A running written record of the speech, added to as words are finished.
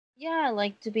Yeah,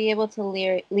 like to be able to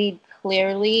lead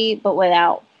clearly, but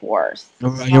without force.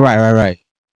 You're right, right, right.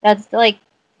 That's like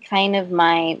kind of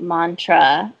my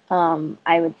mantra,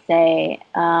 I would say.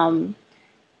 I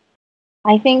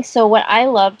think so. What I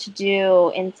love to do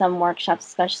in some workshops,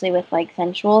 especially with like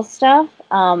sensual stuff,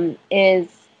 is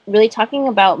really talking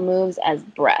about moves as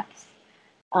breaths.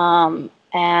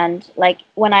 And like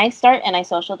when I start and I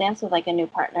social dance with like a new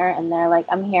partner and they're like,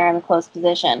 I'm here, I'm in close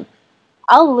position,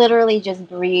 I'll literally just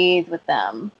breathe with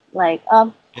them, like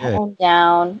up Yeah, and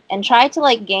down, and try to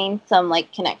like gain some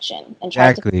like connection and try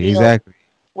to exactly, feel exactly.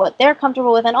 what they're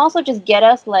comfortable with, and also just get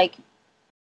us like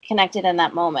connected in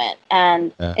that moment.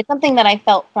 And Yeah. it's something that I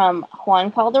felt from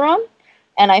Juan Calderon,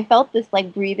 and I felt this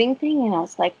like breathing thing, and I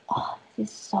was like, oh, this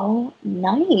is so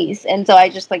nice. And so I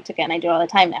just like took it, and I do it all the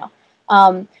time now.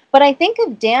 But I think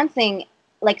of dancing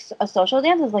like a social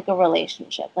dance is like a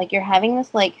relationship. Like you're having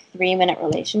this like 3 minute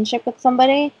relationship with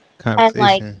somebody, and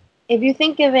like Conversation. if you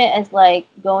think of it as like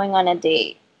going on a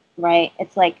date, right?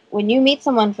 It's like when you meet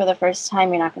someone for the first time,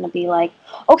 you're not going to be like,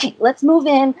 okay, let's move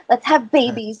in, let's have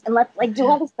babies, and let's like do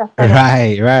all this stuff right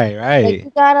away. Right, right, Like right.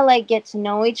 you gotta like get to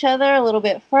know each other a little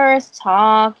bit first,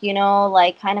 talk,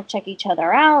 like kind of check each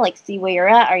other out, like see where you're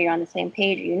at. Are you on the same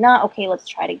page? Are you not? Okay, let's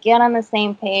try to get on the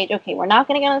same page. Okay, we're not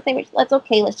gonna get on the same page.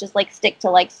 Let's just like stick to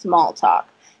like small talk.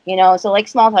 So like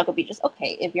small talk would be just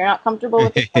okay. If you're not comfortable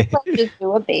with this, let's just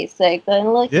do a basic, then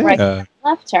like right Yeah. turn,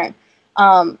 left turn.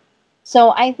 Um,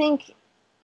 so I think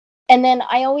and then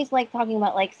I always like talking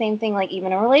about like same thing like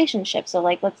even a relationship. So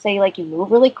like let's say like you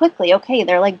move really quickly. Okay,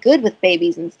 they're like good with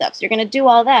babies and stuff. So you're gonna do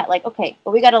all that. Like, okay,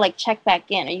 but we gotta like check back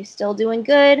in. Are you still doing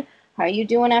good? How are you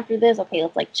doing after this? Okay,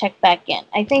 let's like check back in.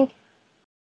 I think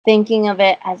thinking of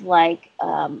it as like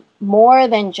more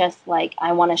than just like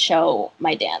I want to show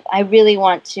my dance. I really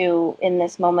want to in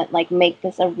this moment like make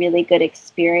this a really good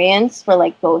experience for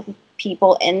like both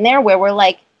people in there where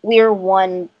we're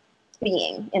one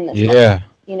being in this moment. Yeah.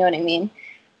 You know what I mean?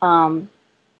 Um,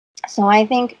 so I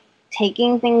think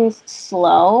taking things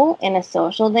slow in a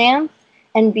social dance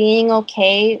and being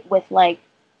okay with like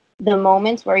the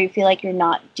moments where you feel like you're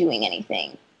not doing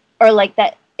anything or like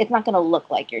that it's not going to look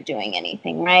like you're doing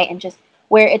anything, right? And just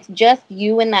where it's just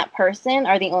you and that person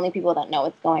are the only people that know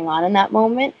what's going on in that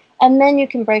moment. And then you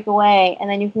can break away and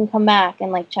then you can come back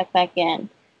and like check back in.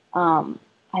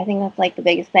 I think that's like the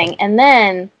biggest thing. And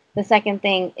then the second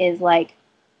thing is like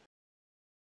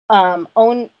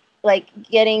own like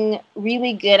getting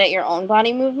really good at your own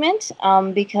body movement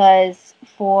because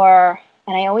for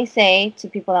and I always say to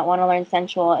people that want to learn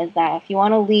sensual is that if you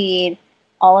want to lead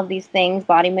all of these things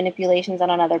body manipulations on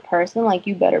another person like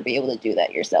you better be able to do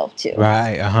that yourself too.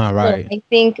 Right. Uh-huh. So Right. I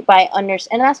think by and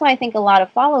that's why I think a lot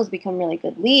of follows become really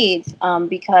good leads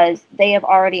because they have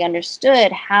already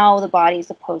understood how the body is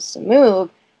supposed to move,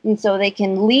 and so they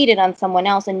can lead it on someone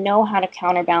else and know how to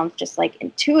counterbalance just like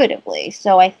intuitively.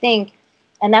 So I think,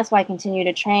 and that's why I continue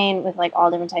to train with like all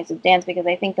different types of dance because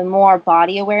I think the more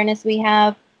body awareness we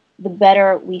have, the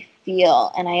better we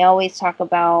feel. And I always talk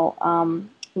about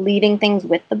leading things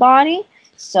with the body.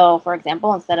 So, for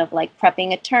example, instead of like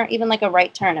prepping a turn, even like a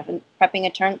right turn, if I'm prepping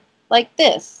a turn like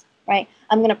this, right?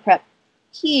 I'm going to prep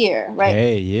here, right?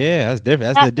 Hey, yeah, that's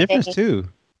different. That's the That difference way, too.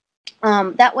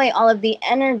 that way, all of the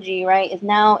energy, right, is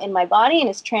now in my body and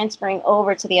is transferring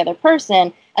over to the other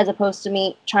person as opposed to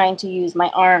me trying to use my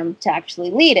arm to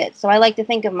actually lead it. So I like to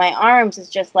think of my arms as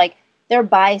just like they're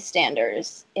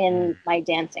bystanders in my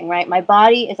dancing, right? My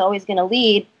body is always going to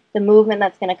lead the movement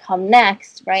that's going to come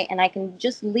next, right? And I can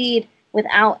just lead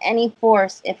without any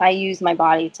force if I use my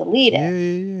body to lead Yeah, it.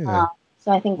 yeah, yeah. Uh,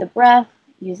 so I think the breath,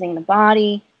 using the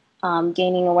body,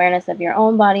 gaining awareness of your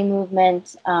own body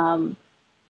movement,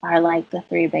 are like the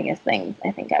three biggest things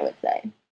I think I would say.